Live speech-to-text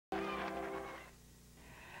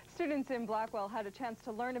Students in Blackwell had a chance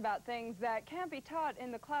to learn about things that can't be taught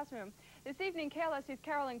in the classroom. This evening, KLST's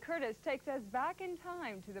Carolyn Curtis takes us back in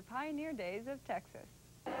time to the pioneer days of Texas.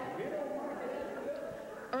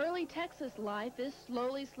 Early Texas life is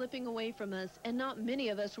slowly slipping away from us, and not many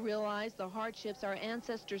of us realize the hardships our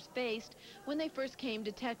ancestors faced when they first came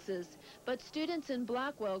to Texas. But students in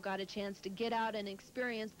Blackwell got a chance to get out and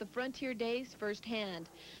experience the frontier days firsthand.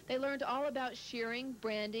 They learned all about shearing,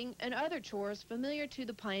 branding, and other chores familiar to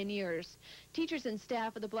the pioneers. Teachers and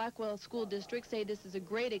staff of the Blackwell School District say this is a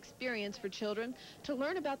great experience for children to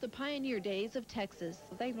learn about the pioneer days of Texas.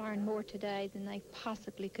 They learn more today than they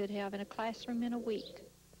possibly could have in a classroom in a week.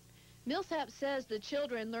 Millsap says the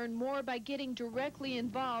children learn more by getting directly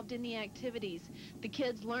involved in the activities. The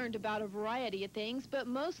kids learned about a variety of things, but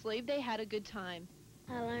mostly they had a good time.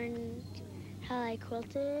 I learned how they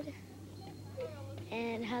quilted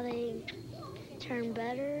and how they turn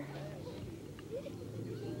butter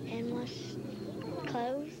and wash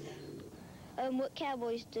clothes. What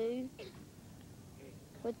cowboys do,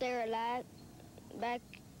 what they were like back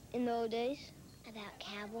in the old days. About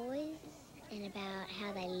cowboys and about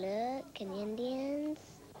how they look and Indians.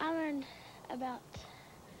 I learned about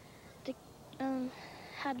the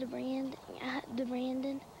how to brand, the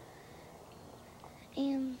branding,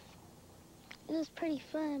 and it was pretty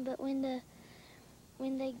fun. But when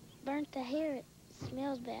they burnt the hair, it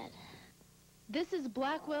smells bad. This is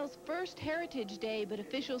Blackwell's first Heritage Day, but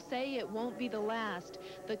officials say it won't be the last.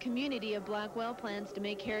 The community of Blackwell plans to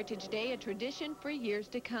make Heritage Day a tradition for years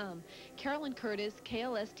to come. Carolyn Curtis,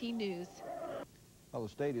 KLST News. Well, the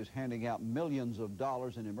state is handing out millions of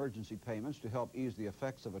dollars in emergency payments to help ease the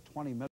effects of a $20 million